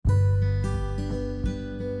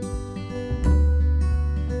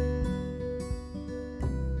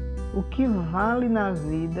o que vale na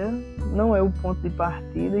vida não é o ponto de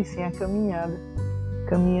partida, e sim a caminhada.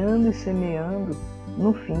 Caminhando e semeando,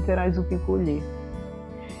 no fim terás o que colher.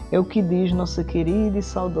 É o que diz nossa querida e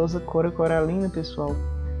saudosa Cora Coralina, pessoal,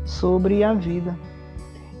 sobre a vida.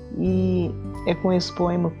 E é com esse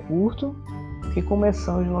poema curto que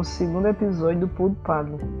começamos nosso segundo episódio do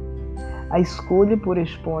podcast. A escolha por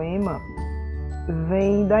este poema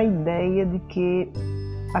vem da ideia de que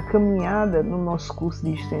a caminhada no nosso curso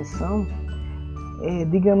de extensão é,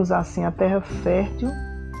 digamos assim, a terra fértil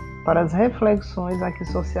para as reflexões aqui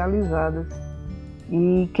socializadas,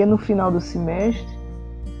 e que no final do semestre,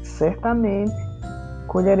 certamente,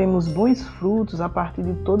 colheremos bons frutos a partir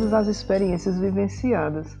de todas as experiências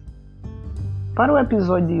vivenciadas. Para o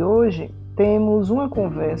episódio de hoje, temos uma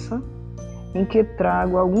conversa em que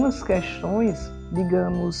trago algumas questões,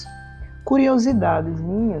 digamos, curiosidades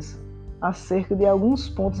minhas, acerca de alguns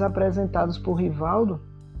pontos apresentados por Rivaldo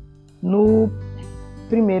no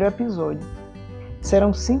primeiro episódio.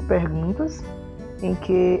 Serão 5 perguntas, em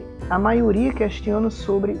que a maioria questiona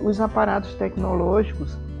sobre os aparatos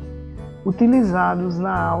tecnológicos utilizados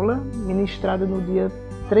na aula ministrada no dia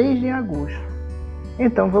 3 de agosto.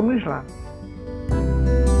 Então vamos lá.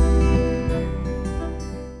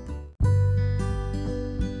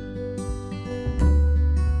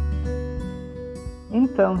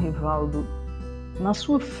 Então, Rivaldo, na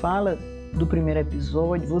sua fala do primeiro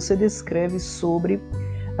episódio, você descreve sobre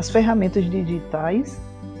as ferramentas digitais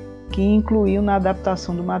que incluiu na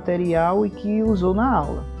adaptação do material e que usou na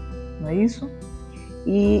aula, não é isso?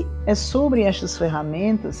 E é sobre estas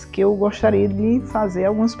ferramentas que eu gostaria de fazer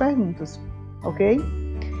algumas perguntas, ok?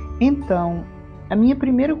 Então, a minha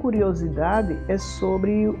primeira curiosidade é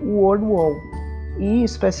sobre o Word Wall e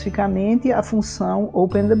especificamente a função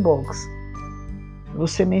Open the Box.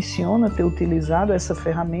 Você menciona ter utilizado essa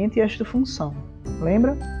ferramenta e esta função,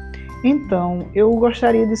 lembra? Então, eu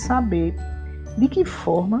gostaria de saber de que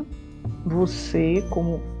forma você,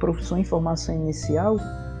 como professor em formação inicial,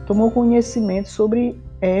 tomou conhecimento sobre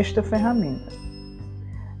esta ferramenta.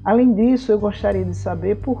 Além disso, eu gostaria de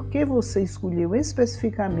saber por que você escolheu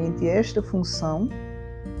especificamente esta função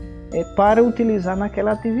para utilizar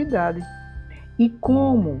naquela atividade e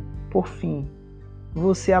como, por fim,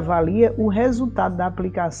 você avalia o resultado da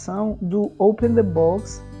aplicação do Open the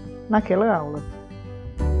Box naquela aula.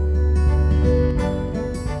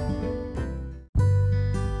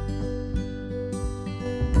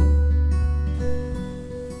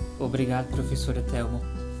 Obrigado, professora Telma,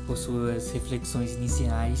 por suas reflexões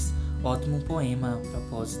iniciais. Ótimo poema a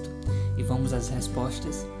propósito. E vamos às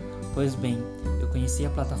respostas? Pois bem, eu conheci a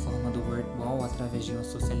plataforma do WordWall através de uma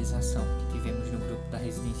socialização que tivemos no grupo da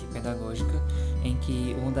residência pedagógica, em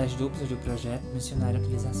que uma das duplas do projeto mencionaram a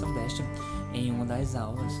utilização desta em uma das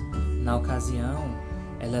aulas. Na ocasião,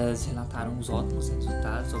 elas relataram os ótimos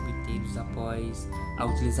resultados obtidos após a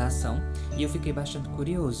utilização e eu fiquei bastante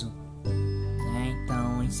curioso.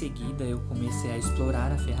 Então, em seguida, eu comecei a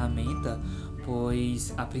explorar a ferramenta,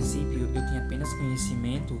 pois, a princípio, eu tinha apenas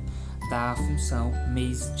conhecimento da função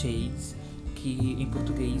maze chase, que em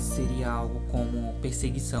português seria algo como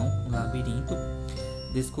perseguição no labirinto.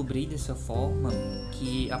 Descobri dessa forma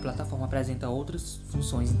que a plataforma apresenta outras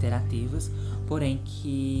funções interativas, porém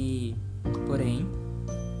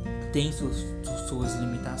tem suas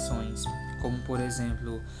limitações, como por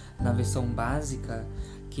exemplo, na versão básica,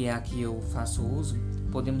 que é a que eu faço uso,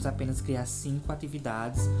 podemos apenas criar 5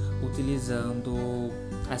 atividades utilizando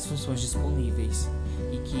as funções disponíveis,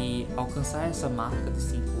 e que alcançar essa marca de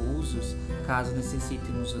 5 usos, caso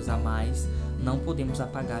necessitemos usar mais, não podemos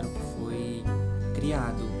apagar o que foi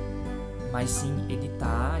criado, mas sim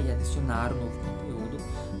editar e adicionar um novo conteúdo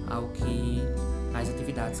ao que as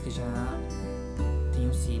atividades que já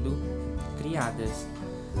tenham sido criadas.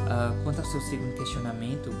 Quanto ao seu segundo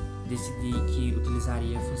questionamento, decidi que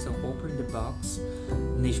utilizaria a função Open the Box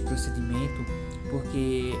neste procedimento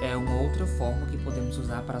porque é uma outra forma que podemos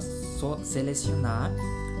usar para selecionar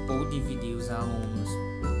ou dividir os alunos.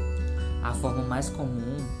 A forma mais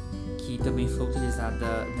comum, que também foi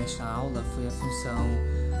utilizada nesta aula, foi a função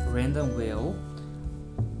Random Well.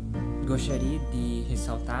 Gostaria de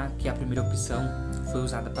ressaltar que a primeira opção foi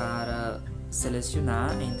usada para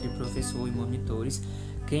selecionar entre professor e monitores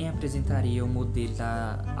quem apresentaria o modelo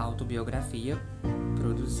da autobiografia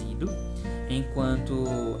produzido, enquanto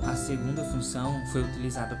a segunda função foi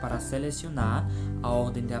utilizada para selecionar a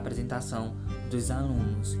ordem de apresentação dos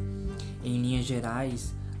alunos. Em linhas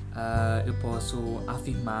gerais, eu posso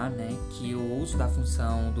afirmar, que o uso da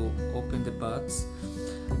função do Open the Box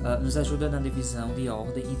nos ajuda na divisão de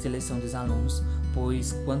ordem e seleção dos alunos,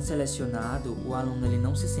 pois quando selecionado, o aluno ele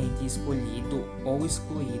não se sente escolhido ou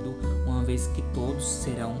excluído, uma vez que todos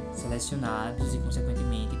serão selecionados e,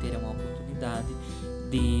 consequentemente, terão a oportunidade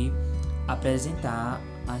de apresentar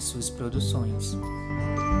as suas produções.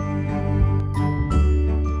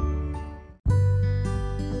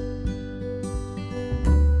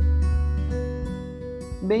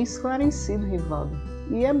 Bem esclarecido, Rivaldo.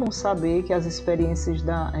 E é bom saber que as experiências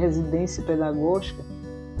da residência pedagógica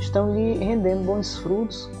estão lhe rendendo bons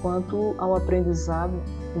frutos quanto ao aprendizado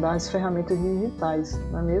das ferramentas digitais,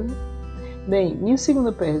 não é mesmo? Bem, minha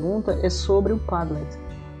segunda pergunta é sobre o Padlet.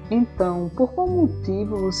 Então, por qual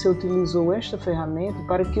motivo você utilizou esta ferramenta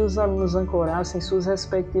para que os alunos ancorassem suas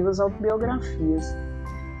respectivas autobiografias?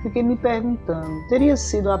 Fiquei me perguntando, teria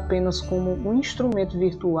sido apenas como um instrumento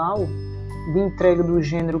virtual de entrega do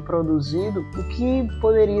gênero produzido, o que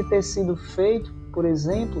poderia ter sido feito, por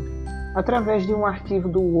exemplo, através de um arquivo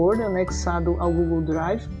do Word anexado ao Google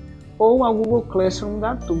Drive ou ao Google Classroom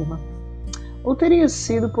da turma? Ou teria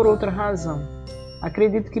sido por outra razão?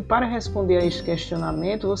 Acredito que para responder a este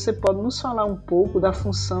questionamento, você pode nos falar um pouco da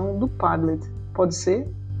função do Padlet. Pode ser?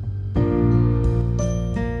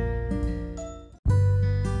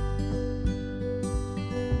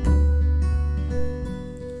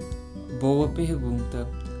 Boa pergunta.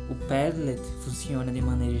 O Padlet funciona de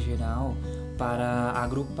maneira geral para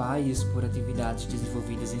agrupar e expor atividades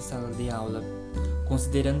desenvolvidas em sala de aula.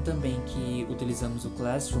 Considerando também que utilizamos o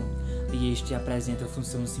Classroom e este apresenta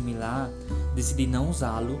função similar, decidi não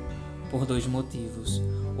usá-lo por dois motivos.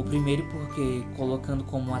 O primeiro porque, colocando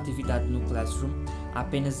como atividade no Classroom,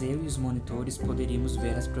 apenas eu e os monitores poderíamos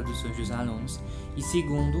ver as produções dos alunos. E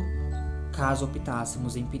segundo, caso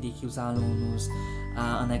optássemos em pedir que os alunos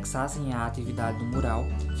anexassem a atividade no mural,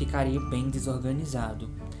 ficaria bem desorganizado.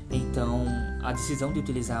 Então, a decisão de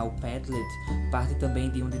utilizar o Padlet parte também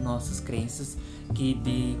de uma de nossas crenças de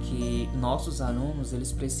que nossos alunos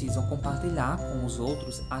eles precisam compartilhar com os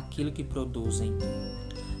outros aquilo que produzem.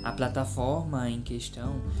 A plataforma em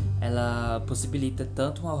questão, ela possibilita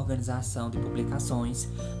tanto uma organização de publicações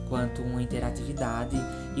quanto uma interatividade,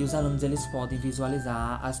 e os alunos eles podem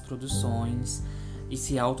visualizar as produções e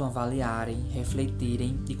se autoavaliarem,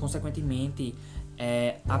 refletirem e, consequentemente,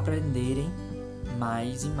 aprenderem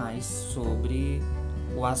mais e mais sobre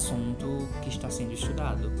o assunto que está sendo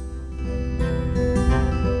estudado.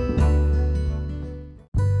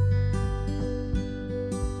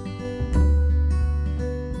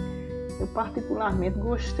 Eu particularmente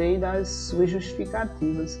gostei das suas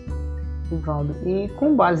justificativas, Rivaldo, e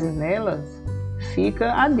com base nelas,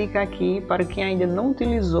 fica a dica aqui para quem ainda não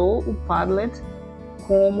utilizou o Padlet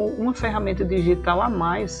como uma ferramenta digital a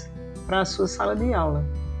mais para a sua sala de aula,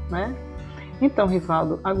 né? Então,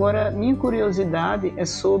 Rivaldo, agora minha curiosidade é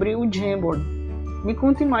sobre o Jamboard. Me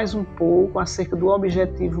conte mais um pouco acerca do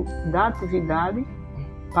objetivo da atividade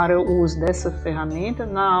para o uso dessa ferramenta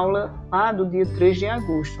na aula lá do dia 3 de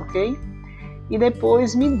agosto, ok? E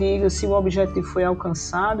depois me diga se o objetivo foi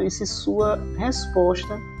alcançado e se sua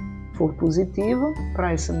resposta for positiva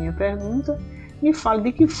para essa minha pergunta, me fale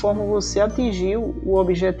de que forma você atingiu o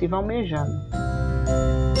objetivo almejado.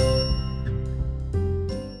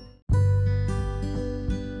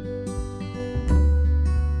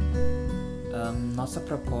 Nossa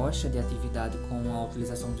proposta de atividade com a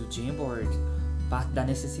utilização do Jamboard parte da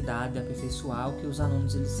necessidade de aperfeiçoar o que os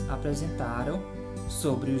alunos eles apresentaram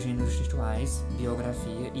sobre os gêneros textuais,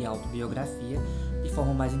 biografia e autobiografia de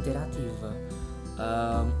forma mais interativa,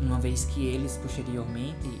 uma vez que eles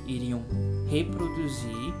posteriormente iriam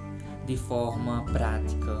reproduzir de forma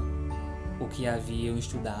prática o que haviam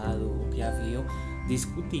estudado, o que haviam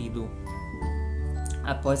discutido.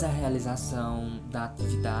 Após a realização da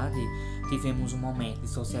atividade, tivemos um momento de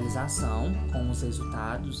socialização com os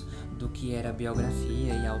resultados do que era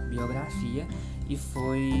biografia e autobiografia, e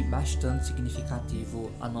foi bastante significativo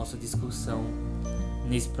a nossa discussão.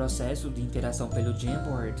 Nesse processo de interação pelo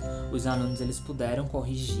Jamboard, os alunos eles puderam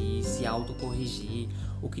corrigir, se autocorrigir,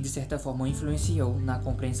 o que de certa forma influenciou na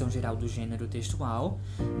compreensão geral do gênero textual,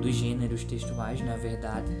 dos gêneros textuais, na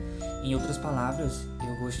verdade. Em outras palavras,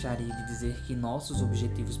 eu gostaria de dizer que nossos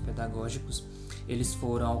objetivos pedagógicos eles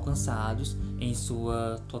foram alcançados em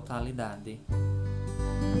sua totalidade.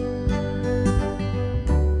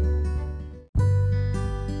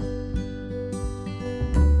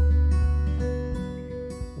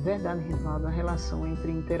 Verdade, Rivaldo, a relação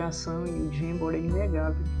entre interação e o Jamboard é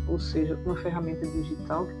inegável, ou seja, uma ferramenta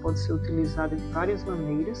digital que pode ser utilizada de várias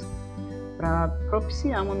maneiras para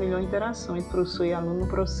propiciar uma melhor interação entre professor e aluno no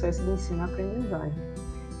processo de ensino-aprendizagem.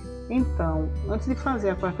 Então, antes de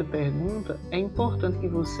fazer a quarta pergunta, é importante que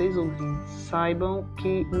vocês, ouvintes, saibam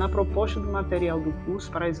que na proposta do material do curso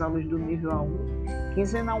para as aulas do nível A1,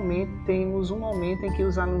 quinzenalmente temos um momento em que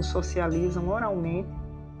os alunos socializam oralmente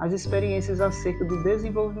as experiências acerca do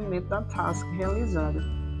desenvolvimento da task realizada.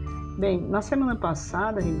 Bem, na semana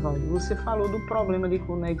passada, Rivaldo, você falou do problema de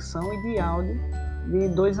conexão e de áudio de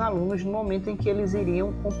 2 alunos no momento em que eles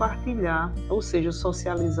iriam compartilhar, ou seja,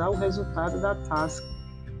 socializar o resultado da task.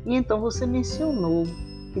 E então você mencionou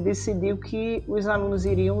que decidiu que os alunos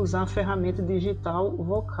iriam usar a ferramenta digital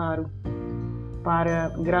Vocaro para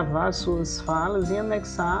gravar suas falas e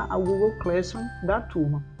anexar ao Google Classroom da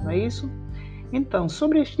turma, não é isso? Então,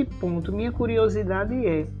 sobre este ponto, minha curiosidade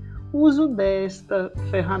é: o uso desta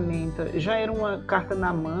ferramenta já era uma carta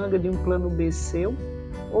na manga de um plano B seu?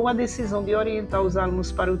 Ou a decisão de orientar os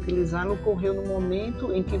alunos para utilizá-lo ocorreu no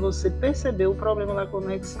momento em que você percebeu o problema da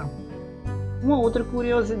conexão? Uma outra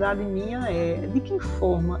curiosidade minha é de que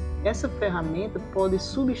forma essa ferramenta pode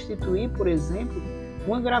substituir, por exemplo,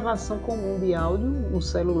 uma gravação comum de áudio no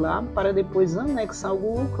celular para depois anexar ao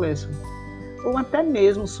Google Classroom, ou até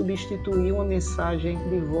mesmo substituir uma mensagem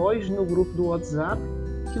de voz no grupo do WhatsApp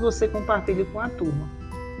que você compartilha com a turma.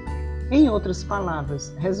 Em outras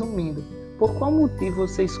palavras, resumindo, por qual motivo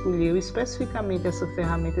você escolheu especificamente essa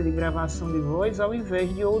ferramenta de gravação de voz ao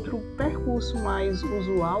invés de outro percurso mais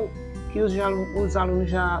usual que os alunos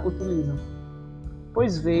já utilizam?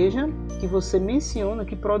 Pois veja que você menciona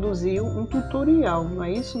que produziu um tutorial, não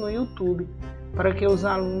é isso, no YouTube, para que os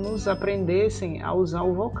alunos aprendessem a usar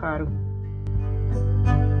o Vocaro.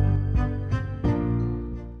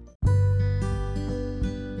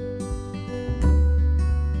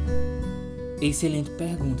 Excelente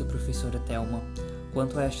pergunta, professora Telma.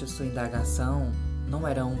 Quanto a esta sua indagação, não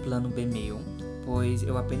era um plano B meu, pois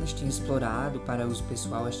eu apenas tinha explorado para uso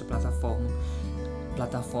pessoal esta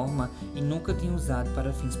plataforma e nunca tinha usado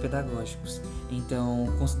para fins pedagógicos.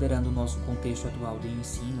 Então, considerando o nosso contexto atual de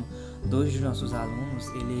ensino, 2 de nossos alunos,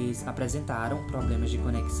 eles apresentaram problemas de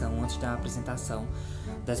conexão antes da apresentação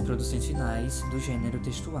das produções finais do gênero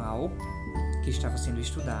textual que estava sendo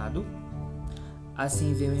estudado.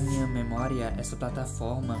 Assim veio em minha memória essa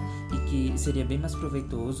plataforma e que seria bem mais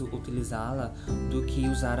proveitoso utilizá-la do que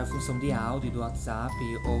usar a função de áudio do WhatsApp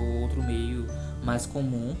ou outro meio mais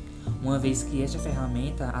comum, uma vez que esta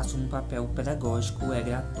ferramenta assume um papel pedagógico, é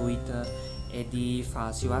gratuita, é de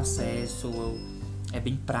fácil acesso, é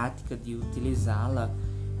bem prática de utilizá-la.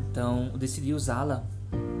 Então, decidi usá-la,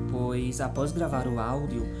 pois após gravar o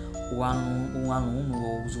áudio, o aluno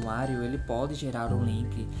ou usuário ele pode gerar um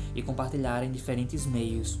link e compartilhar em diferentes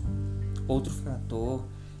meios. Outro fator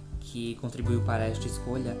que contribuiu para esta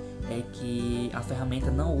escolha é que a ferramenta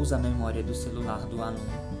não usa a memória do celular do aluno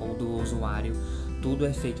ou do usuário. Tudo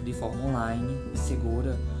é feito de forma online e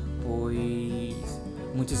segura, pois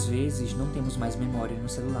muitas vezes não temos mais memória no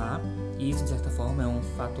celular e isso, de certa forma, é um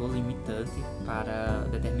fator limitante para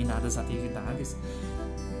determinadas atividades,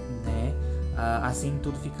 né? Assim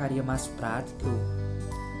tudo ficaria mais prático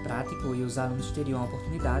e os alunos teriam a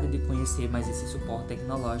oportunidade de conhecer mais esse suporte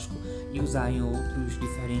tecnológico e usar em outros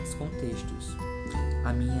diferentes contextos.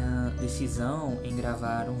 A minha decisão em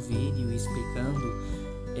gravar um vídeo explicando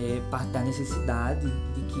parte da necessidade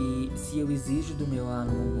de que, se eu exijo do meu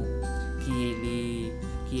aluno que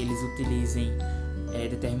eles utilizem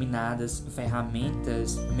determinadas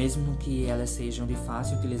ferramentas, mesmo que elas sejam de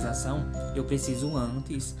fácil utilização, eu preciso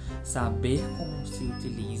antes saber como se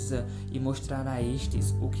utiliza e mostrar a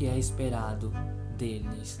estes o que é esperado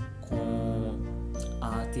deles com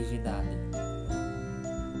a atividade.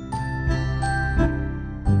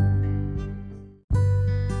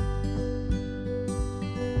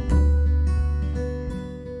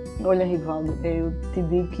 Olha, Rivaldo, eu te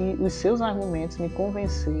digo que os seus argumentos me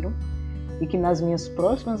convenceram e que nas minhas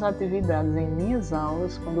próximas atividades, em minhas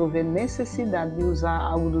aulas, quando houver necessidade de usar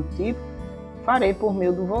algo do tipo, farei por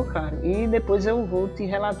meio do Vocaro e depois eu vou te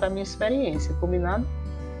relatar minha experiência, combinado?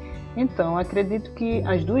 Então, acredito que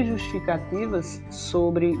as 2 justificativas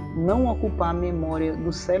sobre não ocupar a memória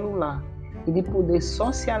do celular e de poder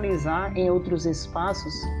socializar em outros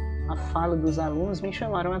espaços a fala dos alunos me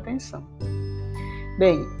chamaram a atenção.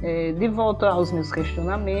 Bem, de volta aos meus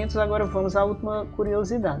questionamentos, agora vamos à última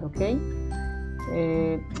curiosidade, ok?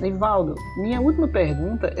 Rivaldo, minha última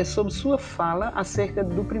pergunta é sobre sua fala acerca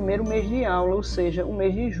do primeiro mês de aula, ou seja, o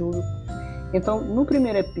mês de julho. Então, no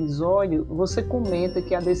primeiro episódio, você comenta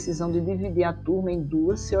que a decisão de dividir a turma em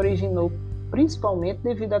 2 se originou principalmente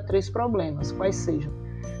devido a 3 problemas, quais sejam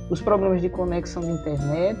os problemas de conexão de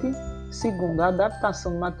internet, segundo, a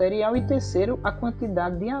adaptação do material e terceiro, a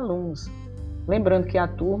quantidade de alunos. Lembrando que a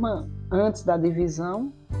turma, antes da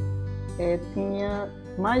divisão, tinha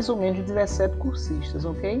mais ou menos 17 cursistas,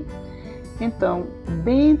 ok? Então,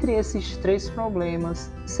 dentre esses 3 problemas,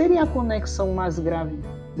 seria a conexão mais grave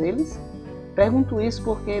deles? Pergunto isso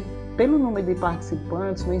porque, pelo número de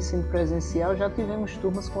participantes no ensino presencial, já tivemos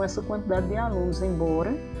turmas com essa quantidade de alunos,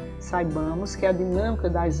 embora saibamos que a dinâmica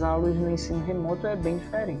das aulas no ensino remoto é bem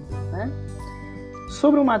diferente, né?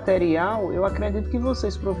 Sobre o material, eu acredito que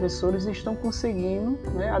vocês, professores, estão conseguindo,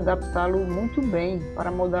 né, adaptá-lo muito bem para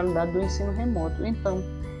a modalidade do ensino remoto. Então,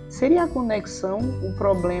 seria a conexão o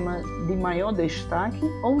problema de maior destaque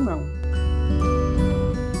ou não?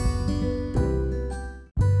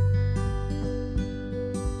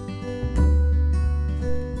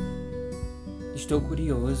 Estou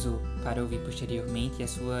curioso para ouvir posteriormente a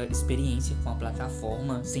sua experiência com a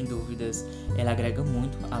plataforma. Sem dúvidas, ela agrega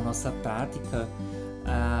muito à nossa prática.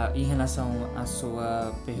 Em relação à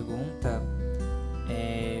sua pergunta,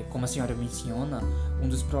 como a senhora menciona, um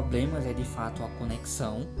dos problemas é de fato a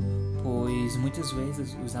conexão, pois muitas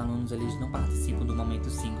vezes os alunos eles não participam do momento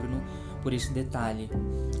síncrono por esse detalhe.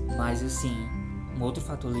 Mas assim, um outro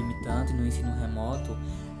fator limitante no ensino remoto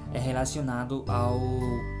é relacionado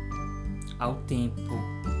ao tempo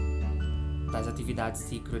das atividades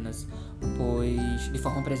síncronas, pois de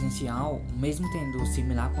forma presencial, mesmo tendo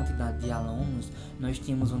similar quantidade de alunos, nós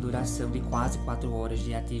tínhamos uma duração de quase 4 horas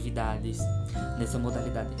de atividades. Nessa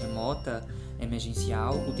modalidade remota,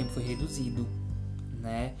 emergencial, o tempo foi reduzido,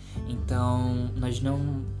 né? Então, nós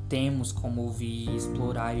não temos como ouvir,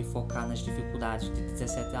 explorar e focar nas dificuldades de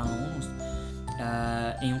 17 alunos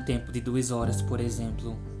em um tempo de 2 horas, por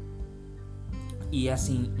exemplo. E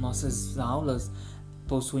assim, nossas aulas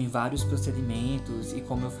possuem vários procedimentos e,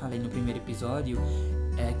 como eu falei no primeiro episódio,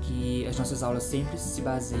 é que as nossas aulas sempre se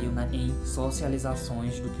baseiam em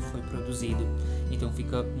socializações do que foi produzido. Então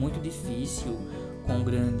fica muito difícil com um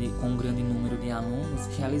grande número de alunos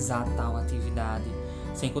realizar tal atividade,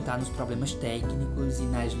 sem contar nos problemas técnicos e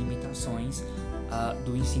nas limitações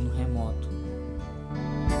do ensino remoto.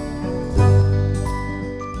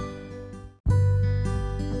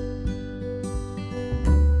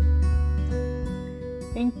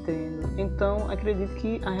 Entendo. Então, acredito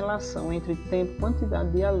que a relação entre tempo,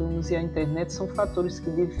 quantidade de alunos e a internet são fatores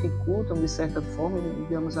que dificultam, de certa forma,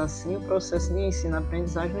 digamos assim, o processo de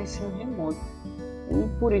ensino-aprendizagem no ensino remoto.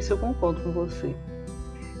 E por isso eu concordo com você.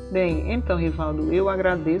 Bem, então, Rivaldo, eu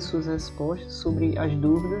agradeço as respostas sobre as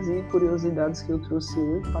dúvidas e curiosidades que eu trouxe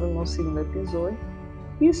hoje para o nosso segundo episódio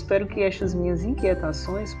e espero que estas minhas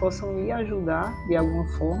inquietações possam lhe ajudar, de alguma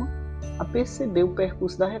forma, a perceber o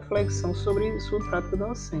percurso da reflexão sobre sua prática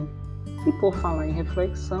docente. E por falar em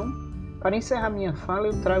reflexão, para encerrar minha fala,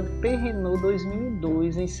 eu trago Perrenot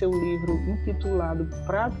 2002 em seu livro intitulado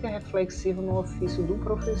Prática Reflexiva no Ofício do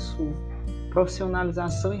Professor,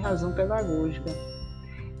 Profissionalização e Razão Pedagógica.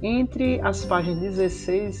 Entre as páginas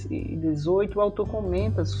 16 e 18, o autor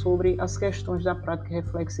comenta sobre as questões da prática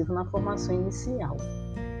reflexiva na formação inicial.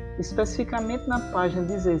 Especificamente na página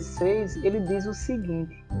 16, ele diz o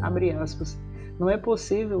seguinte, abre aspas, não é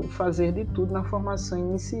possível fazer de tudo na formação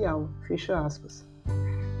inicial, fecha aspas.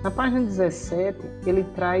 Na página 17, ele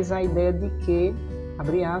traz a ideia de que,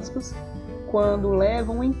 abre aspas, quando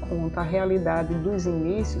levam em conta a realidade dos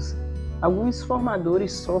inícios, alguns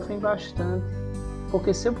formadores sofrem bastante,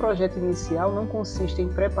 porque seu projeto inicial não consiste em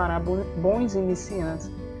preparar bons iniciantes,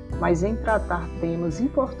 mas em tratar temas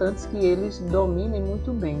importantes que eles dominem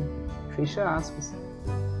muito bem, fecha aspas.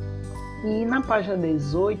 E na página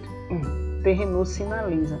 18, Perrenot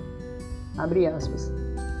sinaliza, abre aspas,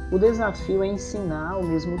 o desafio é ensinar ao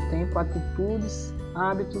mesmo tempo atitudes,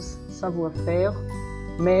 hábitos, savoir-faire,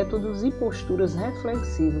 métodos e posturas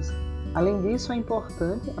reflexivas. Além disso, é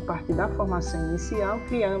importante, a partir da formação inicial,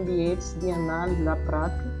 criar ambientes de análise da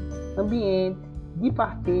prática, ambiente de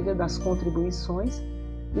partilha das contribuições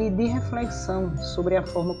e de reflexão sobre a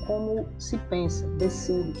forma como se pensa,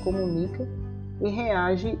 decide, comunica e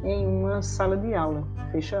reage em uma sala de aula,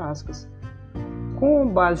 fecha aspas. Com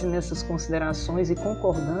base nessas considerações e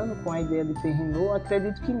concordando com a ideia de Perrenot,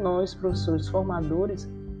 acredito que nós, professores formadores,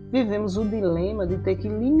 vivemos o dilema de ter que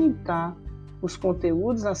limitar os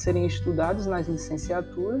conteúdos a serem estudados nas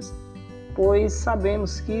licenciaturas, pois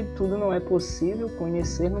sabemos que tudo não é possível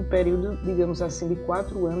conhecer num período, digamos assim, de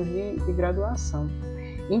 4 anos de graduação.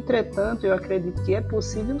 Entretanto, eu acredito que é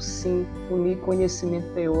possível sim unir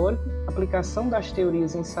conhecimento teórico, aplicação das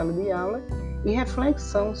teorias em sala de aula e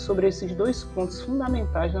reflexão sobre esses 2 pontos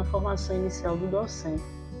fundamentais na formação inicial do docente.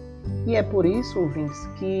 E é por isso, ouvintes,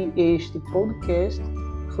 que este podcast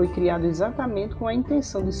foi criado exatamente com a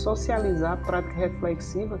intenção de socializar a prática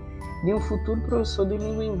reflexiva de um futuro professor de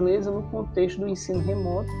língua inglesa no contexto do ensino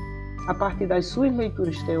remoto, a partir das suas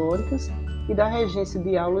leituras teóricas e da regência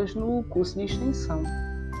de aulas no curso de extensão.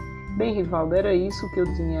 Bem, Rivaldo, era isso que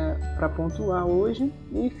eu tinha para pontuar hoje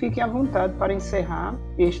e fique à vontade para encerrar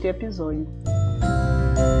este episódio.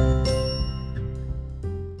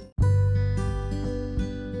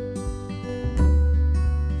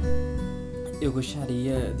 Eu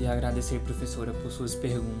gostaria de agradecer, professora, por suas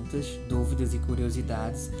perguntas, dúvidas e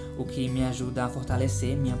curiosidades, o que me ajuda a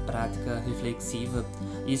fortalecer minha prática reflexiva,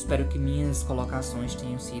 e espero que minhas colocações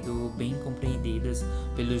tenham sido bem compreendidas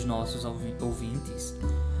pelos nossos ouvintes.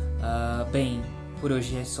 Bem, por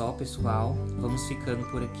hoje é só, pessoal. Vamos ficando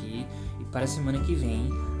por aqui. E para a semana que vem,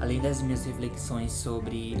 além das minhas reflexões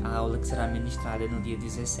sobre a aula que será ministrada no dia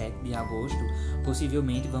 17 de agosto,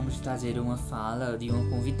 possivelmente vamos trazer uma fala de uma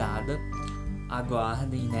convidada.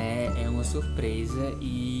 Aguardem, né? É uma surpresa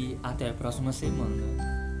e até a próxima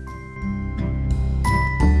semana.